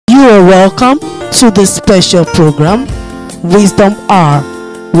You're welcome to this special program, Wisdom Hour,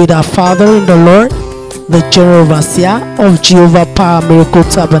 with our Father in the Lord, the General Overseer of Jehovah Power Miracle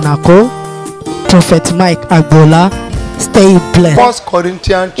Tabernacle, Prophet Mike Agboola. Stay blessed. 1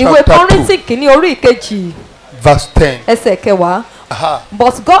 Corinthians chapter 2, verse 10.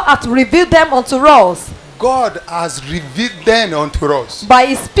 But God hath revealed them unto us. God has revealed them unto us by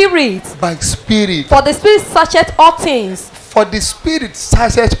His Spirit. by Spirit. For the Spirit searcheth all things. For the Spirit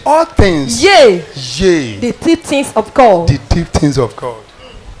searcheth all things. Yea, the deep things of God. The deep things of God.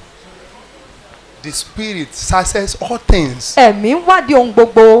 The Spirit searches all things. Ẹ̀mí ń wádìí ohun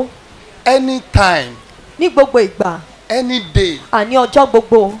gbogbo. Anytime. Ní gbogbo ìgbà. Any day. Àní ọjọ́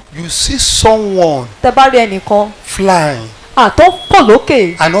gbogbo. You see someone. Tẹ́ bá rí ẹnìkan. Flying. Àtọ́ fò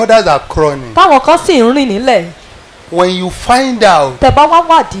lókè. And others are crawling. Táwọn kan sì ń rìn nílẹ̀. When you find out. Tẹ́ bá wá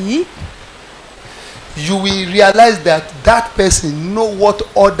wádìí. You will realize that that person know what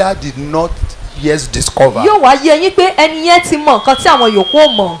other did not yet discover. Yóò wá yé yín pé ẹni yẹn ti mọ nǹkan tí àwọn yòókù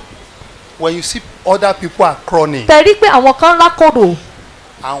ò mọ̀. When you see other people are crawling. Tẹ́ rí pé àwọn kan rákòrò.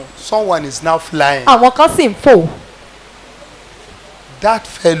 And someone is now flying. Àwọn kan sì ń fò. That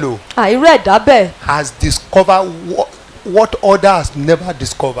fellow. Àìrú ẹ̀dá bẹ́ẹ̀. Has discovered what others never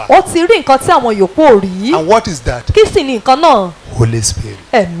discovered. Ó ti rí nǹkan tí àwọn yòókù ò rí. And what is that? Kí sì ni nǹkan náà? Holy Spirit.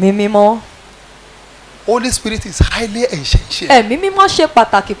 Ẹ̀mí mímọ́. Holy Spirit is highly essential. Ẹ̀mí mímọ́ ṣe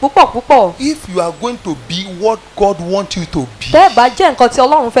pàtàkì púpọ̀ púpọ̀. If you are going to be what God wants you to be. Tẹ́ ẹ bá jẹ́ nǹkan tí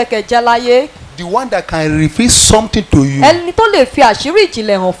Ọlọ́run fẹ́ kẹ́ jẹ́ láyé. The one that can reveal something to you. Ẹni tó lè fi àṣírí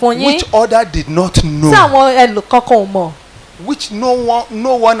ìjìnlẹ̀ hàn fún yín. Which other did not know. Tí àwọn ẹlòkankan ò mọ̀. Which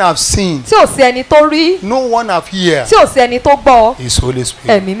no one have seen. Tí ò sí ẹni tó rí. No one have heard. Tí ò sí ẹni tó gbọ́. Is Holy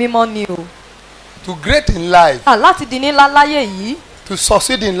Spirit. Ẹ̀mí mímọ́ ni o. To great in life. Láti di nílá láyé yìí. To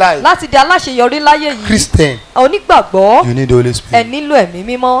succeed in life. Láti di aláṣeyọrí láyé yìí. Christian. Onígbàgbọ́. You need the Holy Spirit. Ẹ nílò ẹ̀mí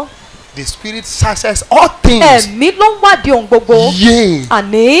mímọ́. The Spirit searches all things. Ẹ̀mí ló ń wádìí ohun gbogbo. Yea.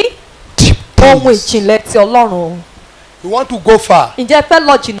 Àní. Ohun ìjìnlẹ̀ ti Ọlọ́run. You want to go far. Ǹjẹ́ ẹ fẹ́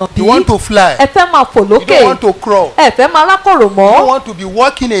lọ jìnnà bí? You want to fly. Ẹ fẹ́ máa fò lókè. You don't want to crawl. Ẹ fẹ́ máa rákòrò mọ́. You don't want to be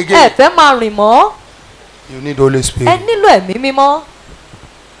walking again. Ẹ fẹ́ máa rìn mọ́. You need Holy Spirit. Ẹ nílò ẹ̀mí mímọ́.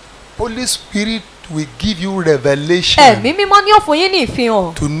 Holy Spirit will give you revelation. Ẹ̀mí mímọ́ ni ó fún yín ní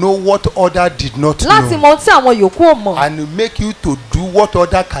ìfihàn. To know what other did not know. Láti mọ ohun tí àwọn yòókù ò mọ̀. And make you to do what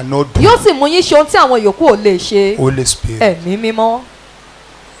other cannot do. Yóò sì mú yín ṣe ohun tí àwọn yòókù ò lè ṣe. Holy Spirit. Ẹ̀mí mímọ́.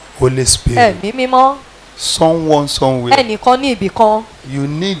 Holy Spirit. Ẹ̀mí mímọ́. Someone somewhere. Ẹnìkan ní ibì kan. You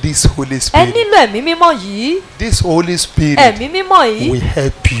need this Holy Ẹ Spirit. nílò ẹ̀mí mímọ́ yìí. This Holy Spirit. Ẹ̀mí mímọ́ yìí. Will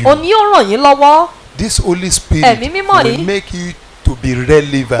help you. Òun yóò ràn yín lọ́wọ́. This Holy Spirit. Ẹ̀mí mímọ́ yìí. Will make you to be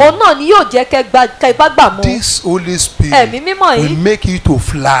relevant. Òun náà ni yóò jẹ́ kẹ́ bá gbà mú. This Holy Spirit. Ẹ̀mí mímọ́ yìí. Will make you to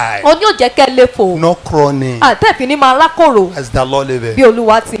fly. Òun yóò jẹ́ kẹ́ lè fò. Not crawling. Àtẹ̀fín ní máa rákòrò. As the Lord liveth. Bí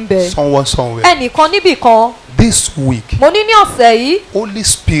Olúwa ti ń bẹ. Someone somewhere. Ẹnìkan níbì kan. This week. Mo ní ọ̀sẹ̀ yìí. Holy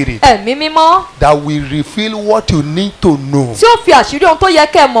Spirit. Ẹ̀mí mímọ́. That will reveal what you need to know. Tí ó fi àṣírí ohun tó yẹ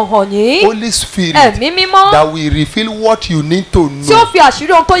kẹ́ mọ̀ hàn yín. Holy Spirit. Ẹ̀mí mímọ́. That will reveal what you need to know. Tí ó fi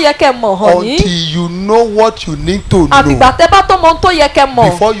àṣírí ohun tó yẹ kẹ́ mọ̀ hàn yín. Until you know what you need to know. Àfìgbà tẹ́ bá tó mọ ohun tó yẹ kẹ́ mọ̀.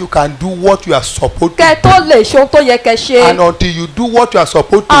 Before you can do what you are supposed to Kẹ́ do. tó lè ṣe ohun tó yẹ kẹ́ ṣe. And until you do what you are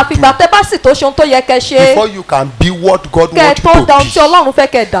supposed to Àfìgbà do. tẹ́ bá sì tó ṣe ohun tó yẹ kẹ́ ṣe. Before you can be what God Kẹ́ wants tó you da ohun to tí be. Ọlọ́run fẹ́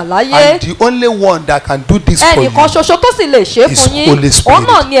kẹ́ dà láyé. And the only one that can do this for you. Ẹnìkan ṣoṣo tó sì lè ṣe é is fún yín. Holy Spirit. Òun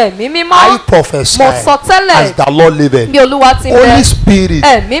náà ni ẹ̀mí mímọ́. I prophesy. Mo sọ tẹ́lẹ̀. As the Lord liveth. Bí Olúwa ti ń bẹ. Holy Spirit.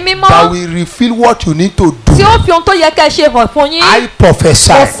 Ẹ̀mí mímọ́. That will reveal what you need to do. Tí ó fi ohun tó yẹ kẹ́ ṣe hàn fún yín. I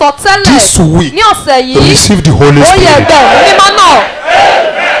prophesy. Mo sọ tẹ́lẹ̀. This week. Ní ọ̀sẹ̀ yìí. Receive the Holy Ó yẹ Spirit. ẹgbẹ́ ẹ̀mí mímọ́ náà.